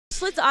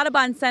Schlitz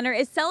Audubon Center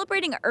is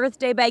celebrating Earth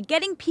Day by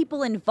getting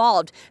people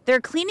involved.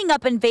 They're cleaning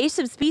up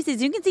invasive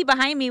species. You can see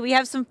behind me we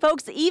have some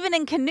folks even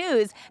in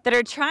canoes that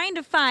are trying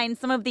to find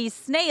some of these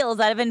snails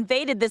that have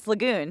invaded this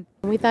lagoon.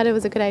 We thought it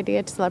was a good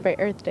idea to celebrate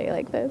Earth Day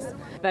like this.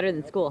 Better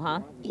than school,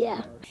 huh?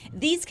 Yeah.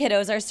 These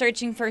kiddos are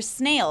searching for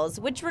snails,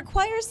 which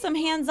requires some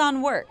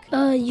hands-on work.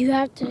 You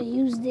have to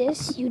use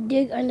this. You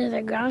dig under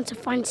the ground to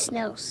find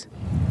snails.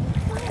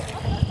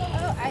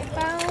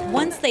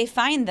 Once they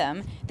find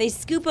them, they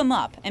scoop them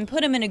up and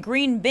put them in a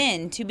green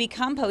bin to be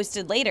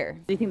composted later.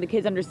 Do you think the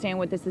kids understand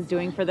what this is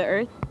doing for the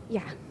earth?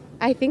 Yeah.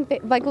 I think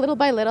that, like, little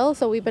by little,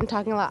 so we've been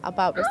talking a lot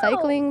about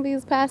recycling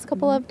these past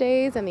couple of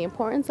days and the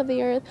importance of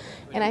the earth,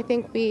 and I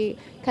think we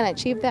kind of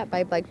achieved that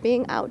by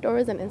being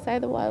outdoors and inside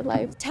the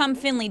wildlife. Tom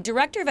Finley,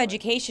 Director of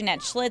Education at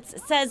Schlitz,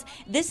 says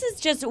this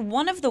is just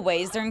one of the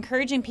ways they're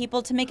encouraging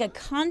people to make a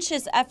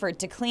conscious effort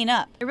to clean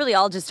up. It really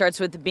all just starts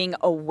with being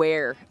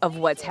aware of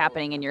what's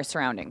happening in your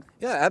surroundings.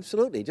 Yeah,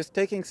 absolutely. Just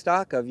taking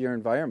stock of your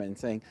environment and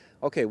saying,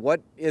 okay, what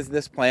is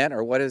this plant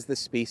or what is this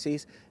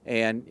species,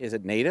 and is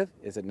it native,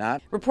 is it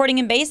not? Reporting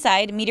in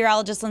Bayside,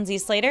 meteorologist Lindsay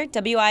Slater,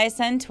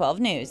 WISN 12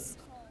 News.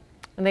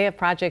 And they have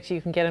projects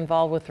you can get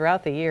involved with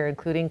throughout the year,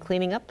 including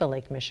cleaning up the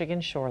Lake Michigan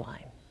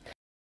shoreline.